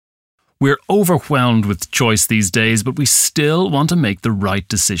We're overwhelmed with choice these days, but we still want to make the right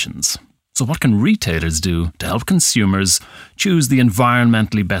decisions. So what can retailers do to help consumers choose the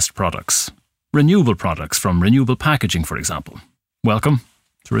environmentally best products? Renewable products from renewable packaging, for example. Welcome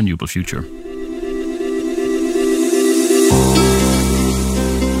to Renewable Future.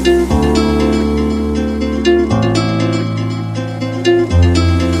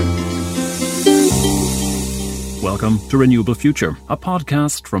 Welcome to Renewable Future, a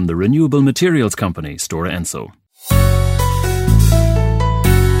podcast from the renewable materials company Stora Enso.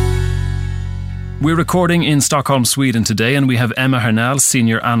 We're recording in Stockholm, Sweden today, and we have Emma Hernell,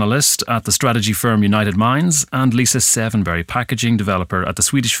 senior analyst at the strategy firm United Minds, and Lisa Säfwenberg, packaging developer at the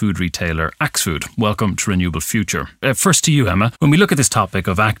Swedish food retailer Axfood. Welcome to Renewable Future. First to you, Emma. When we look at this topic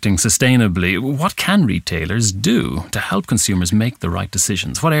of acting sustainably, what can retailers do to help consumers make the right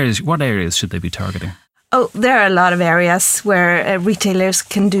decisions? What areas should they be targeting? Oh, there are a lot of areas where retailers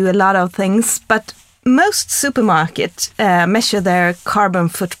can do a lot of things, but most supermarkets measure their carbon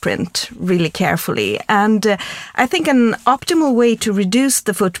footprint really carefully. And I think an optimal way to reduce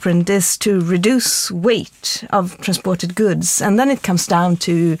the footprint is to reduce weight of transported goods. And then it comes down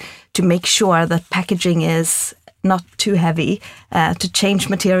to make sure that packaging is not too heavy, to change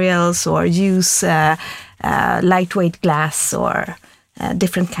materials or use lightweight glass or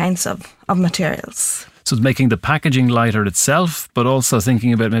different kinds of materials. So it's making the packaging lighter itself, but also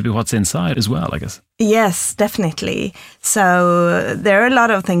thinking about maybe what's inside as well, I guess. Yes, definitely. So there are a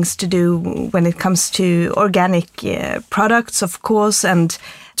lot of things to do when it comes to organic products, of course, and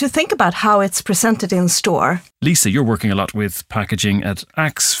to think about how it's presented in store. Lisa, you're working a lot with packaging at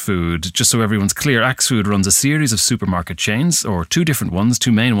Axfood. Just so everyone's clear, Axfood runs a series of supermarket chains, or two different ones,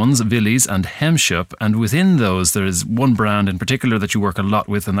 two main ones, Willys and Hemköp. And within those, there is one brand in particular that you work a lot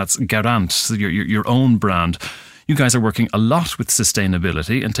with, and that's Garant, so your own brand. You guys are working a lot with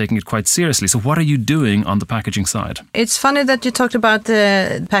sustainability and taking it quite seriously. So what are you doing on the packaging side? It's funny that you talked about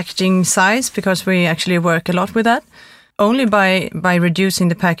the packaging size, because we actually work a lot with that. Only by reducing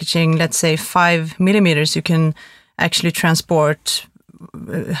the packaging, let's say 5 millimeters, you can actually transport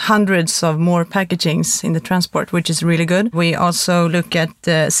hundreds of more packagings in the transport, which is really good. We also look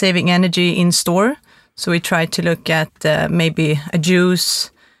at saving energy in store. So we try to look at maybe a juice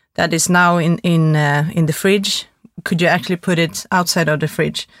that is now in the fridge. Could you actually put it outside of the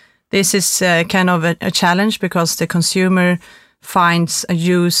fridge? This is kind of a challenge, because the consumer finds a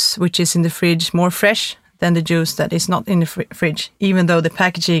juice which is in the fridge more fresh than the juice that is not in the fridge, even though the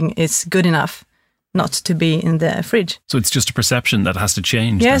packaging is good enough not to be in the fridge. So it's just a perception that has to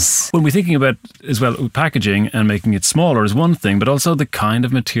change. Yes. Then. When we're thinking about, as well, packaging and making it smaller is one thing, but also the kind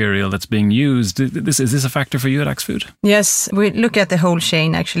of material that's being used. Is this a factor for you at Axfood? Yes, we look at the whole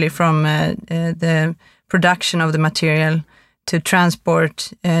chain, actually, from the production of the material to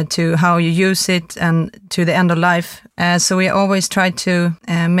transport, to how you use it, and to the end of life. So we always try to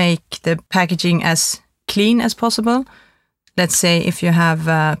make the packaging as clean as possible. Let's say if you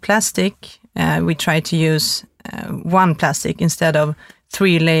have plastic, we try to use one plastic instead of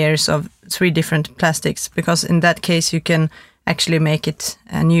 3 layers of 3 different plastics, because in that case you can actually make it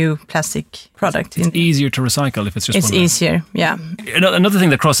a new plastic product. It's easier to recycle if it's just one layer. It's easier, yeah. Another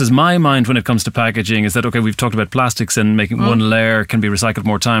thing that crosses my mind when it comes to packaging is that, okay, we've talked about plastics and making one layer can be recycled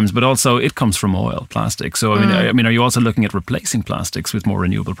more times, but also it comes from oil, plastic. So, I mean, are you also looking at replacing plastics with more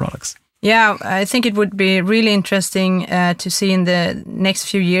renewable products? Yeah, I think it would be really interesting to see in the next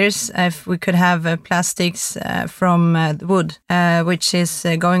few years if we could have plastics from wood, which is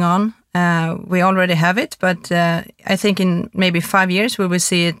going on. We already have it, but I think in maybe 5 years we will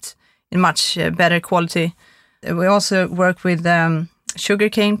see it in much better quality. We also work with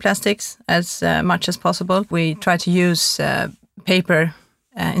sugarcane plastics as much as possible. We try to use paper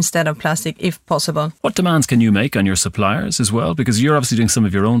instead of plastic, if possible. What demands can you make on your suppliers as well? Because you're obviously doing some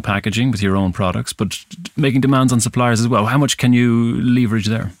of your own packaging with your own products, but making demands on suppliers as well. How much can you leverage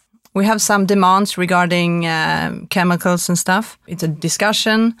there? We have some demands regarding chemicals and stuff. It's a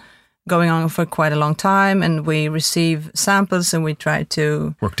discussion going on for quite a long time, and we receive samples and we try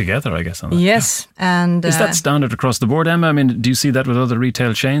to work together, I guess, on that. Yes. Yeah. And is that standard across the board, Emma? I mean, do you see that with other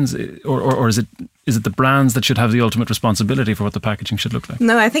retail chains, or is it the brands that should have the ultimate responsibility for what the packaging should look like?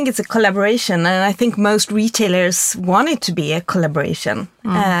 No, I think it's a collaboration, and I think most retailers want it to be a collaboration,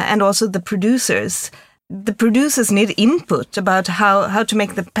 and also the producers. The producers need input about how to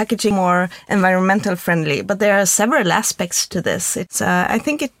make the packaging more environmental friendly, but there are several aspects to this. It's I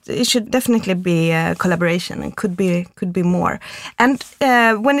think it should definitely be a collaboration, and could be more. And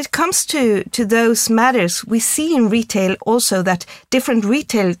when it comes to those matters, we see in retail also that different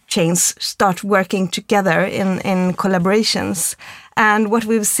retail chains start working together in collaborations. And what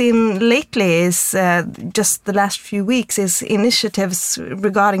we've seen lately is just the last few weeks is initiatives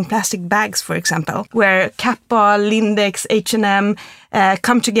regarding plastic bags, for example, where Kappa, Lindex, H&M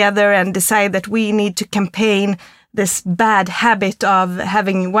come together and decide that we need to campaign this bad habit of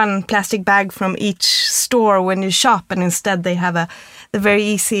having one plastic bag from each store when you shop, and instead they have the very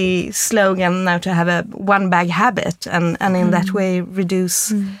easy slogan now to have a one bag habit, and in that way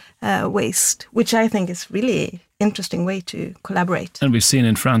reduce waste, which I think is really interesting way to collaborate. And we've seen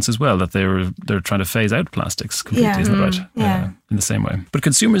in France as well that they're trying to phase out plastics completely, isn't that right? Yeah. In the same way. But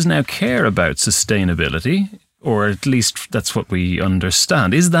consumers now care about sustainability, or at least that's what we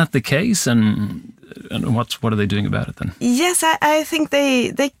understand. Is that the case? And what are they doing about it then? Yes, I think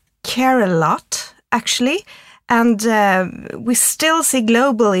they care a lot, actually. And we still see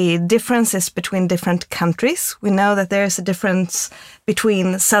globally differences between different countries. We know that there's a difference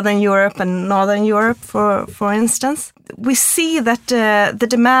between Southern Europe and Northern Europe, for instance. We see that the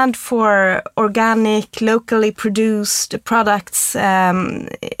demand for organic, locally produced products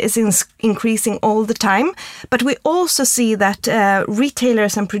is increasing all the time. But we also see that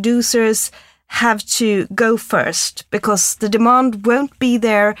retailers and producers have to go first, because the demand won't be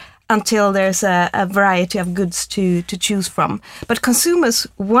there until there's a variety of goods to choose from. But consumers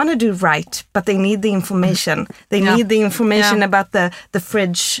want to do right, but they need the information. They need the information about the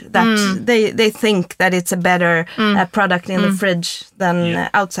fridge, that they think that it's a better product in the fridge than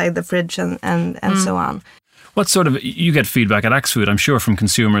outside the fridge, and so on. What sort of, you get feedback at Axfood, I'm sure, from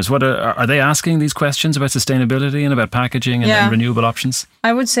consumers. What are they asking these questions about sustainability and about packaging and renewable options?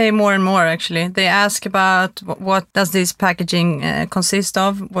 I would say more and more, actually. They ask about what does this packaging consist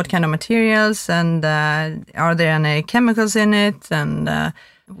of, what kind of materials, and are there any chemicals in it? And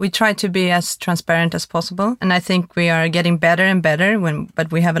we try to be as transparent as possible. And I think we are getting better and better,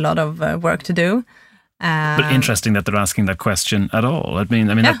 but we have a lot of work to do. But interesting that they're asking that question at all. I mean,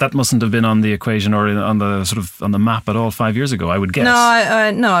 that mustn't have been on the equation or on the map at all 5 years ago, I would guess.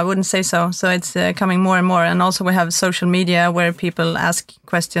 No, I wouldn't say so. So it's coming more and more, and also we have social media where people ask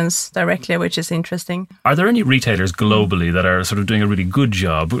questions directly, which is interesting. Are there any retailers globally that are sort of doing a really good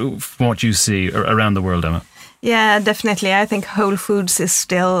job from what you see around the world, Emma? Yeah, definitely. I think Whole Foods is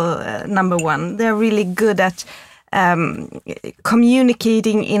still number one. They're really good at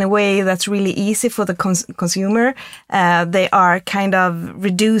communicating in a way that's really easy for the consumer. They are kind of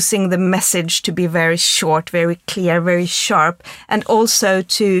reducing the message to be very short, very clear, very sharp, and also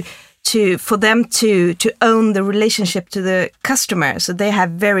for them to own the relationship to the customer. So they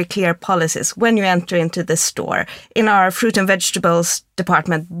have very clear policies when you enter into the store. In our fruit and vegetables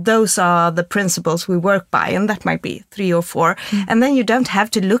department, those are the principles we work by, and that might be 3 or 4. And then you don't have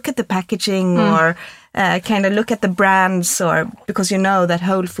to look at the packaging or kind of look at the brands, or because you know that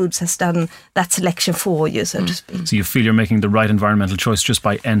Whole Foods has done that selection for you, so to speak. So you feel you're making the right environmental choice just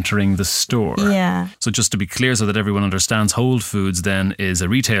by entering the store. Yeah. So just to be clear, so that everyone understands, Whole Foods then is a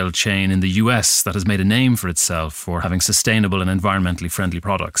retail chain in the US that has made a name for itself for having sustainable and environmentally friendly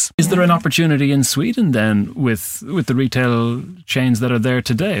products. Is there an opportunity in Sweden then with the retail chains that are there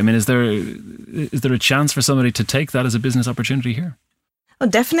today? I mean, is there a chance for somebody to take that as a business opportunity here? Oh,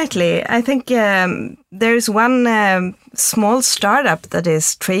 definitely. I think there's one small startup that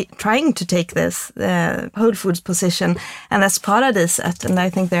is trying to take this Whole Foods position, and that's Paradisat, and I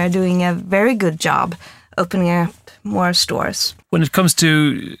think they're doing a very good job opening up more stores. When it comes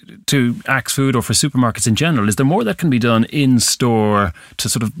to Axfood or for supermarkets in general, is there more that can be done in store to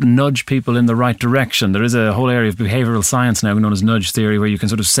sort of nudge people in the right direction? There is a whole area of behavioural science now known as nudge theory, where you can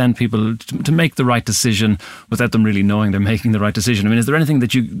sort of send people to make the right decision without them really knowing they're making the right decision. I mean, is there anything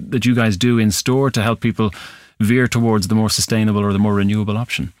that you guys do in store to help people veer towards the more sustainable or the more renewable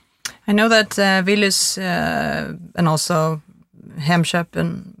option? I know that Willys and also Hemköp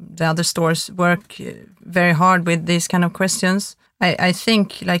and the other stores work very hard with these kind of questions. I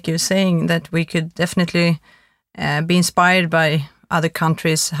think, like you're saying, that we could definitely be inspired by other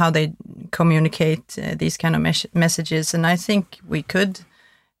countries, how they communicate these kind of messages. And I think we could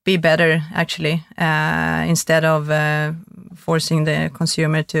be better, actually, instead of forcing the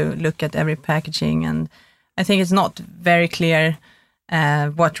consumer to look at every packaging. And I think it's not very clear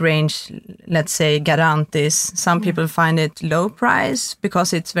what range, let's say, Garant is. Some people find it low price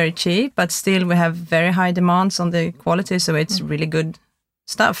because it's very cheap, but still we have very high demands on the quality, so it's really good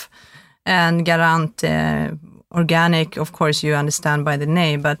stuff. And Garant organic, of course, you understand by the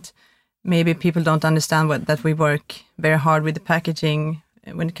name, but maybe people don't understand that we work very hard with the packaging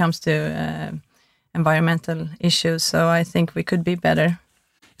when it comes to environmental issues. So I think we could be better.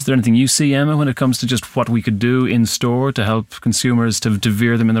 Is there anything you see, Emma, when it comes to just what we could do in store to help consumers to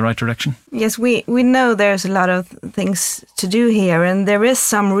veer them in the right direction? Yes, we know there's a lot of things to do here, and there is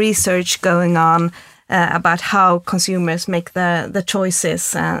some research going on about how consumers make the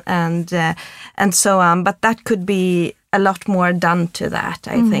choices and so on. But that could be a lot more done to that,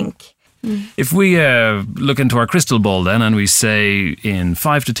 I think. If we look into our crystal ball then and we say in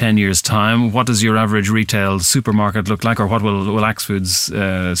 5 to 10 years' time, what does your average retail supermarket look like, or what will Axfood's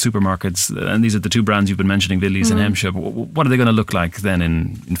supermarkets, and these are the two brands you've been mentioning, Willys and Hemköp, what are they going to look like then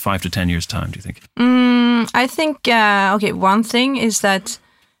in 5 to 10 years' time, do you think? I think, one thing is that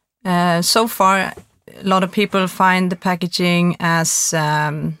so far a lot of people find the packaging as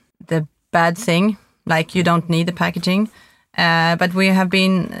the bad thing, like you don't need the packaging. But we have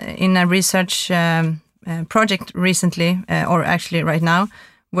been in a research project recently, or actually right now,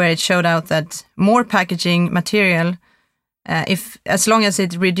 where it showed out that more packaging material, as long as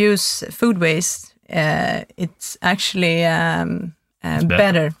it reduces food waste, it's actually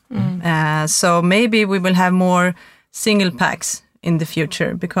better. So maybe we will have more single packs in the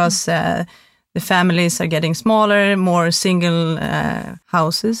future because the families are getting smaller, more single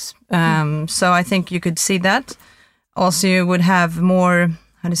houses. So I think you could see that. Also, you would have more,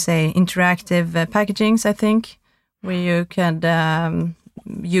 interactive packagings, I think, where you can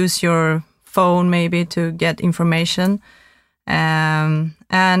use your phone maybe to get information.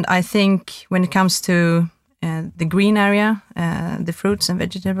 And I think when it comes to the green area, the fruits and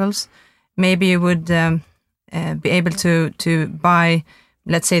vegetables, maybe you would be able to buy,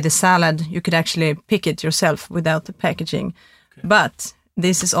 let's say, the salad. You could actually pick it yourself without the packaging. Okay. But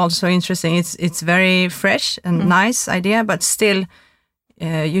this is also interesting. It's very fresh and nice idea, but still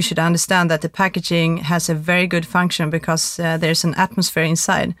you should understand that the packaging has a very good function because there's an atmosphere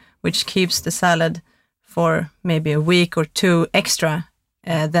inside which keeps the salad for maybe a week or two extra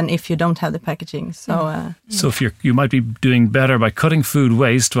than if you don't have the packaging. So if you might be doing better by cutting food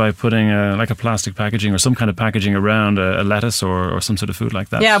waste by putting like a plastic packaging or some kind of packaging around a lettuce or some sort of food like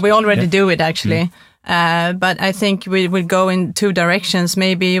that. Yeah, we already do it actually. But I think we would go in two directions.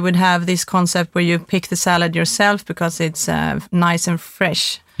 Maybe you would have this concept where you pick the salad yourself because it's nice and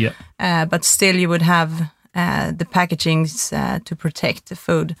fresh. Yeah. But still you would have the packagings to protect the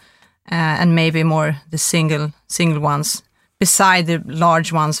food and maybe more the single ones beside the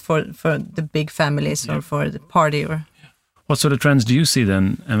large ones for the big families or for the party. Or what sort of trends do you see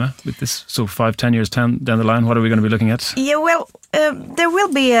then, Emma, with this? So 5-10 years down the line, what are we going to be looking at? Yeah, well, there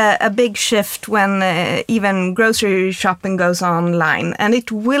will be a big shift when even grocery shopping goes online, and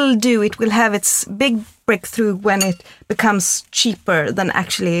it will have its big breakthrough when it becomes cheaper than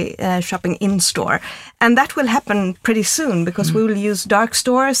actually shopping in store, and that will happen pretty soon because we will use dark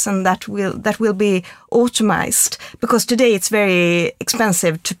stores, and that will be automized because today it's very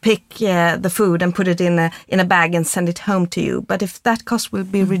expensive to pick the food and put it in a bag and send it home to you. But if that cost will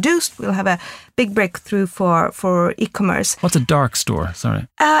be reduced, we'll have a big breakthrough for e-commerce. What's a dark store? Sorry.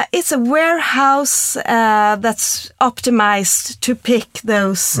 It's a warehouse that's optimized to pick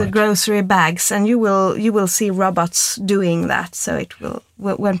those grocery bags, and you will see robots doing that, so it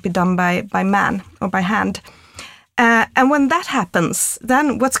won't be done by man or by hand. And when that happens,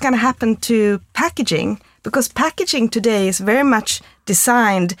 then what's going to happen to packaging? Because packaging today is very much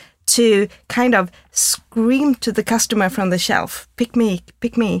designed to kind of scream to the customer from the shelf, pick me,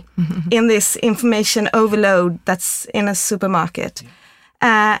 in this information overload that's in a supermarket.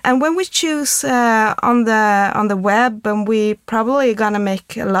 And when we choose on the web, and we probably going to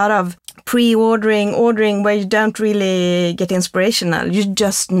make a lot of ordering where you don't really get inspirational. You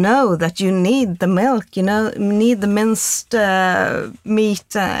just know that you need the milk, need the minced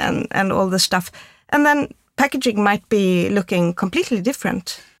meat and all the stuff. And then packaging might be looking completely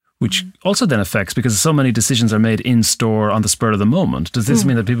different. Which also then affects, because so many decisions are made in store on the spur of the moment. Does this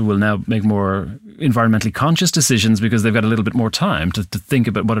mean that people will now make more environmentally conscious decisions because they've got a little bit more time to think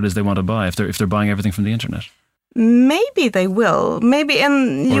about what it is they want to buy if they're buying everything from the internet? Maybe they will. Maybe,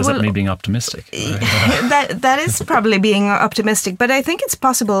 and or is that me being optimistic? that is probably being optimistic, but I think it's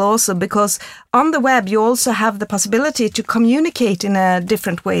possible also because on the web you also have the possibility to communicate in a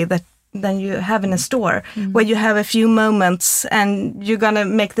different way than you have in a store, where you have a few moments and you're gonna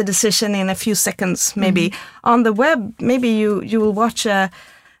make the decision in a few seconds. Maybe on the web, maybe you will watch a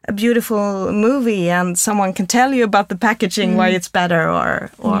beautiful movie and someone can tell you about the packaging, why it's better or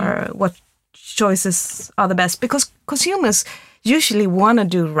what choices are the best, because consumers usually want to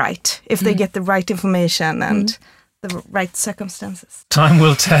do right if they get the right information and the right circumstances. Time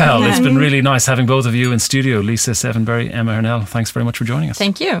will tell. It's been really nice having both of you in studio. Lisa Säfwenberg, Emma Hernell, thanks very much for joining us.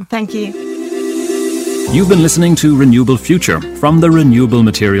 Thank you. Thank you. You've been listening to Renewable Future from the renewable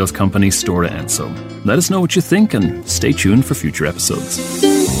materials company Stora Enso. Let us know what you think and stay tuned for future episodes.